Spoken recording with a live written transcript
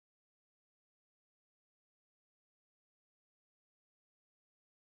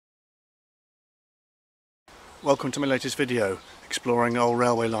Welcome to my latest video, exploring old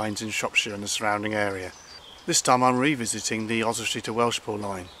railway lines in Shropshire and the surrounding area. This time I'm revisiting the Oswestry to Welshpool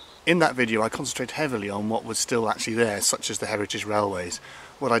line. In that video I concentrate heavily on what was still actually there, such as the heritage railways.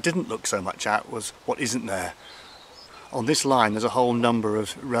 What I didn't look so much at was what isn't there. On this line there's a whole number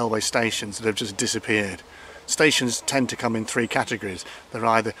of railway stations that have just disappeared. Stations tend to come in three categories. They're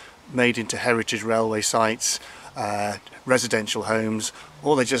either made into heritage railway sites, residential homes,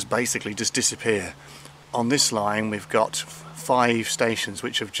 or they just basically disappear. On this line we've got 5 stations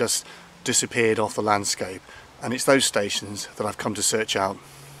which have just disappeared off the landscape, and it's those stations that I've come to search out.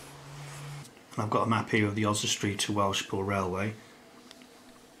 I've got a map here of the Oswestry to Welshpool Railway,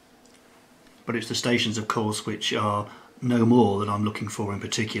 but it's the stations of course which are no more that I'm looking for in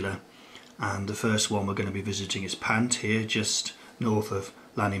particular, and the first one we're going to be visiting is Pant, here just north of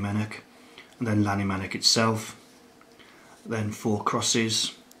Llanymynech, and then Llanymynech itself, then Four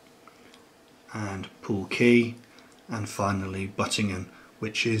Crosses and Pool Quay, and finally Buttingham,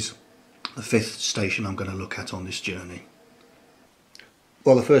 which is the 5th station I'm going to look at on this journey.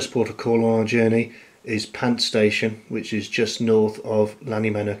 Well, the first port of call on our journey is Pant station, which is just north of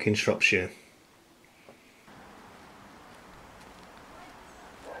Llanymynech in Shropshire.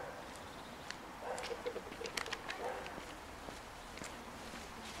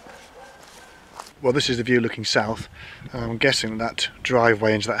 Well, this is the view looking south. I'm guessing that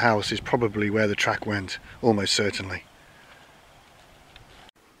driveway into that house is probably where the track went, almost certainly.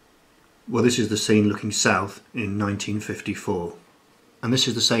 Well, this is the scene looking south in 1954, and this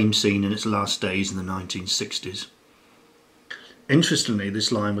is the same scene in its last days in the 1960s. Interestingly,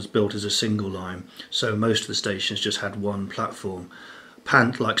 this line was built as a single line, so most of the stations just had one platform.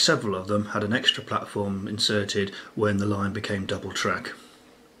 Pant, like several of them, had an extra platform inserted when the line became double track.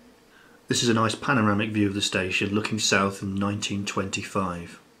 This is a nice panoramic view of the station looking south in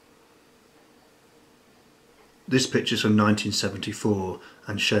 1925. This picture is from 1974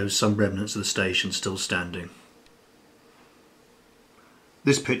 and shows some remnants of the station still standing.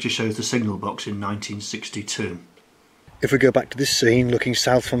 This picture shows the signal box in 1962. If we go back to this scene looking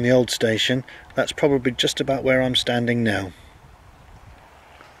south from the old station, that's probably just about where I'm standing now.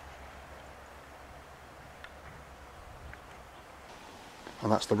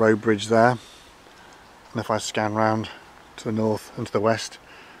 And that's the road bridge there, and if I scan round to the north and to the west,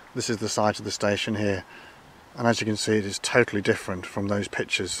 this is the site of the station here, and as you can see it is totally different from those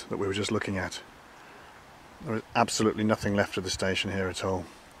pictures that we were just looking at. There is absolutely nothing left of the station here at all.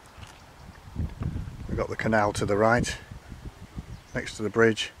 We've got the canal to the right next to the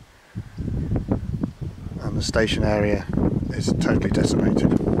bridge, and the station area is totally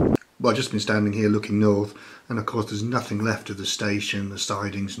decimated. Well, I've just been standing here looking north, and of course there's nothing left of the station, the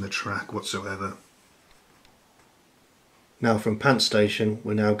sidings and the track whatsoever. Now from Pant station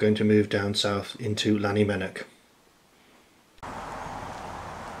we're now going to move down south into Llanymynech.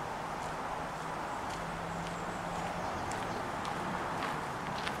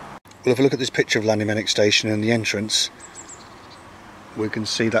 Well, if we look at this picture of Llanymynech station and the entrance, we can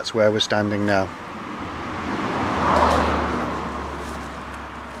see that's where we're standing now.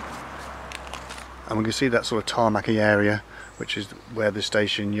 And we can see that sort of tarmacy area, which is where the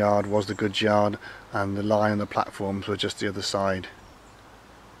station yard was, the goods yard, and the line and the platforms were just the other side.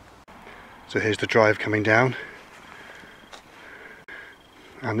 So here's the drive coming down,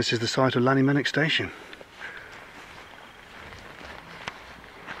 and this is the site of Llanymynech station.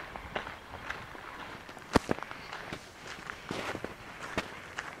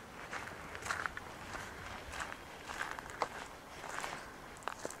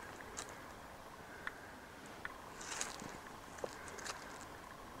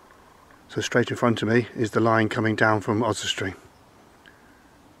 So straight in front of me is the line coming down from Oswestry.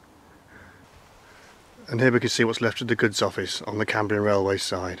 And here we can see what's left of the goods office on the Cambrian Railway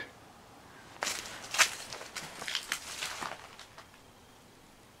side.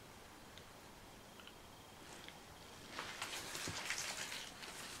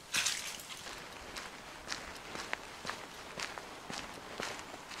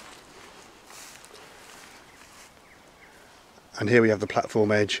 And here we have the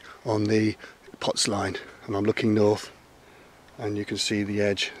platform edge on the Potts line, and I'm looking north and you can see the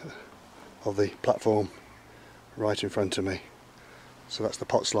edge of the platform right in front of me. So that's the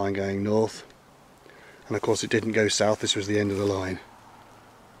Potts line going north, and of course it didn't go south, this was the end of the line.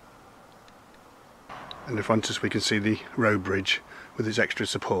 And in front of us we can see the road bridge with its extra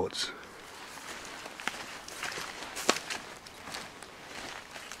supports.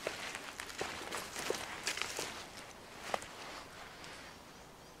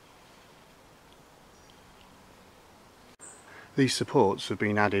 These supports have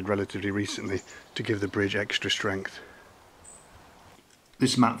been added relatively recently to give the bridge extra strength.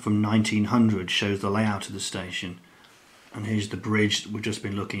 This map from 1900 shows the layout of the station, and here's the bridge that we've just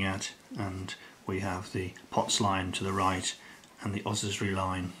been looking at, and we have the Powis line to the right and the Oswestry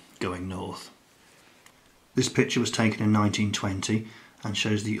line going north. This picture was taken in 1920 and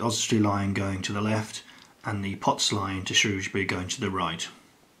shows the Oswestry line going to the left and the Powis line to Shrewsbury going to the right.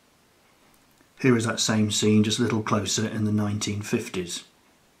 Here is that same scene just a little closer in the 1950s.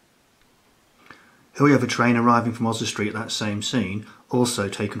 Here we have a train arriving from Oswestry at that same scene, also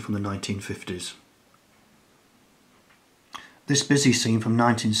taken from the 1950s. This busy scene from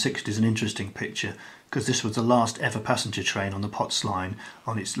 1960 is an interesting picture because this was the last ever passenger train on the Powis line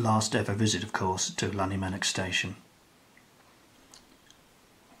on its last ever visit, of course, to Llanymynech station.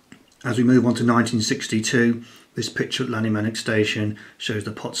 As we move on to 1962, this picture at Llanymynech station shows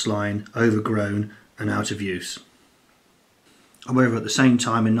the Powis line overgrown and out of use. However, at the same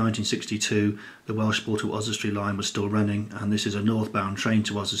time in 1962, the Welshpool to Oswestry line was still running, and this is a northbound train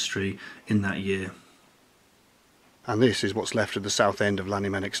to Oswestry in that year. And this is what's left of the south end of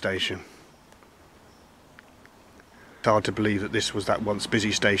Llanymynech station. It's hard to believe that this was that once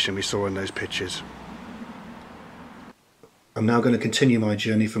busy station we saw in those pictures. I'm now going to continue my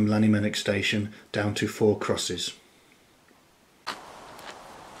journey from Llanymynech station down to Four Crosses.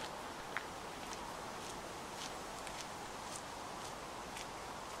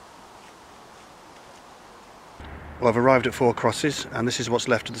 Well, I've arrived at Four Crosses, and this is what's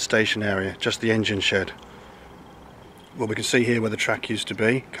left of the station area, just the engine shed. Well, we can see here where the track used to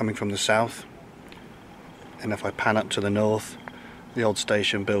be, coming from the south. And if I pan up to the north, the old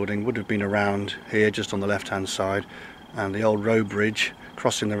station building would have been around here, just on the left-hand side, and the old road bridge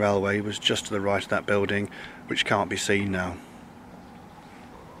crossing the railway was just to the right of that building, which can't be seen now.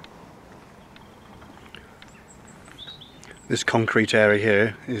 This concrete area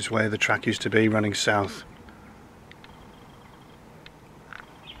here is where the track used to be, running south.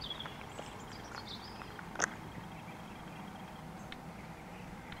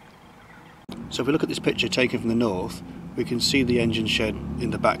 So if we look at this picture taken from the north, we can see the engine shed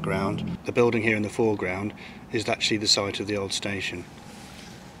in the background. The building here in the foreground is actually the site of the old station.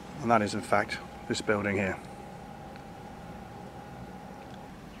 And that is in fact this building here.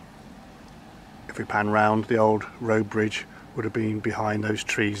 If we pan round, the old road bridge would have been behind those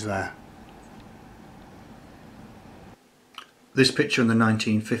trees there. This picture in the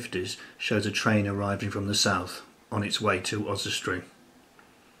 1950s shows a train arriving from the south on its way to Oswestry.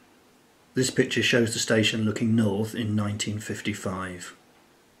 This picture shows the station looking north in 1955.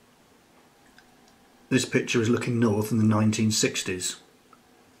 This picture is looking north in the 1960s.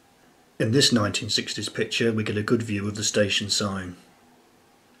 In this 1960s picture we get a good view of the station sign.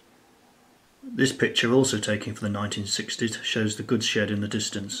 This picture, also taken from the 1960s, shows the goods shed in the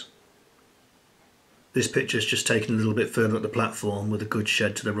distance. This picture is just taken a little bit further up the platform with a goods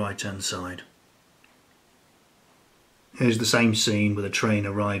shed to the right hand side. Here's the same scene with a train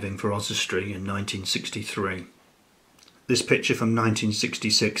arriving for Oswestry in 1963. This picture from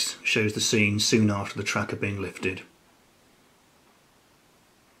 1966 shows the scene soon after the track had been lifted.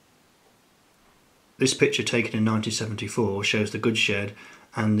 This picture taken in 1974 shows the goods shed,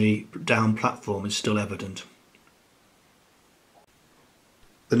 and the down platform is still evident.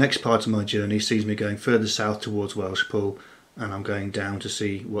 The next part of my journey sees me going further south towards Welshpool, and I'm going down to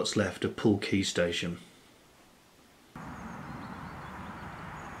see what's left of Poole Quay station.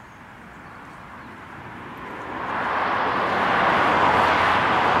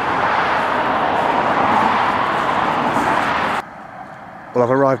 Well,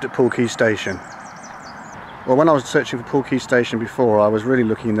 I've arrived at Poole Quay station. Well, when I was searching for Poole Quay station before, I was really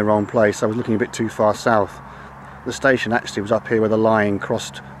looking in the wrong place. I was looking a bit too far south. The station actually was up here where the line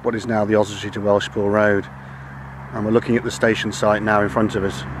crossed what is now the Oswestry to Welshpool Road. And we're looking at the station site now in front of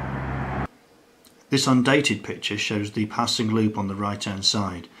us. This undated picture shows the passing loop on the right hand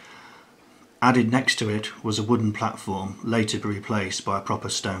side. Added next to it was a wooden platform, later replaced by a proper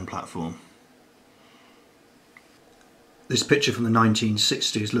stone platform. This picture from the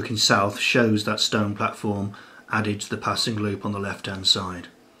 1960s looking south shows that stone platform added to the passing loop on the left hand side.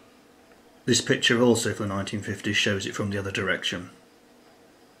 This picture, also from the 1950s, shows it from the other direction.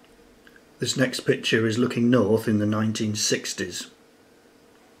 This next picture is looking north in the 1960s.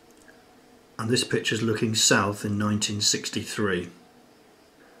 And this picture is looking south in 1963.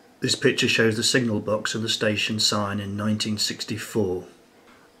 This picture shows the signal box and the station sign in 1964.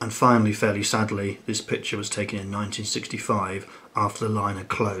 And finally, fairly sadly, this picture was taken in 1965 after the line had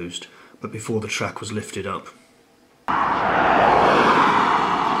closed, but before the track was lifted up.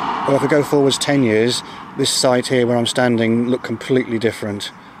 Well, if we go forwards 10 years, this site here where I'm standing looked completely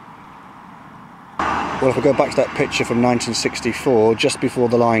different. Well, if we go back to that picture from 1964, just before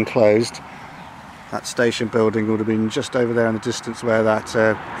the line closed, that station building would have been just over there in the distance where that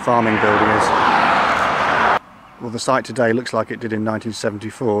farming building is. Well, the site today looks like it did in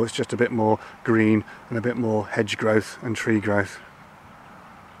 1974. It's just a bit more green and a bit more hedge growth and tree growth.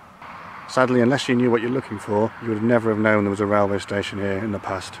 Sadly, unless you knew what you're looking for, you would never have known there was a railway station here in the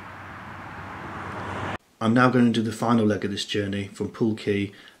past. I'm now going to do the final leg of this journey from Poole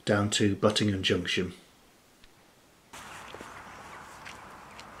Quay down to Buttingham Junction.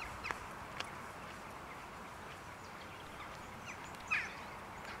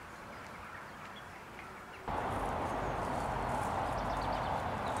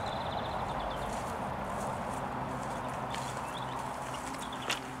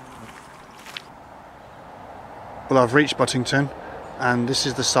 Well, I've reached Buttington, and this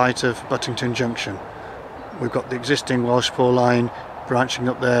is the site of Buttington Junction. We've got the existing Welshpool line branching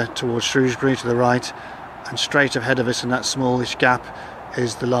up there towards Shrewsbury to the right, and straight ahead of us in that smallish gap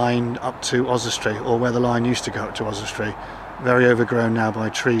is the line up to Oswestry, or where the line used to go up to Oswestry. Very overgrown now by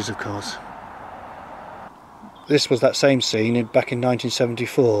trees, of course. This was that same scene back in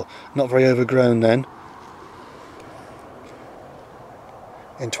 1974, not very overgrown then.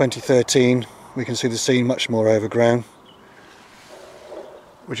 In 2013 we can see the scene much more overgrown,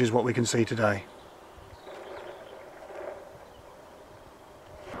 which is what we can see today.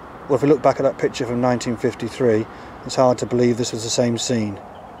 Well, if we look back at that picture from 1953, it's hard to believe this was the same scene.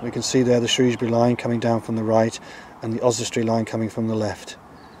 We can see there the Shrewsbury line coming down from the right and the Oswestry line coming from the left.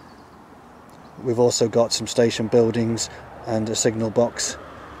 We've also got some station buildings and a signal box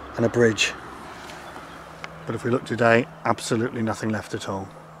and a bridge. But if we look today, absolutely nothing left at all.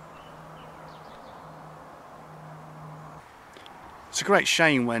 It's a great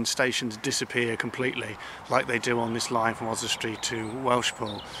shame when stations disappear completely, like they do on this line from Oswestry to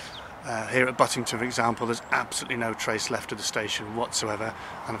Welshpool. Here at Buttington, for example, there's absolutely no trace left of the station whatsoever,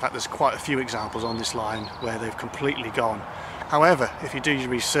 and in fact there's quite a few examples on this line where they've completely gone. However, if you do your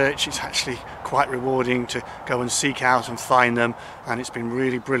research, it's actually quite rewarding to go and seek out and find them, and it's been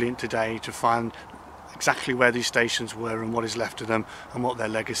really brilliant today to find exactly where these stations were and what is left of them and what their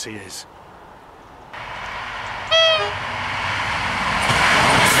legacy is.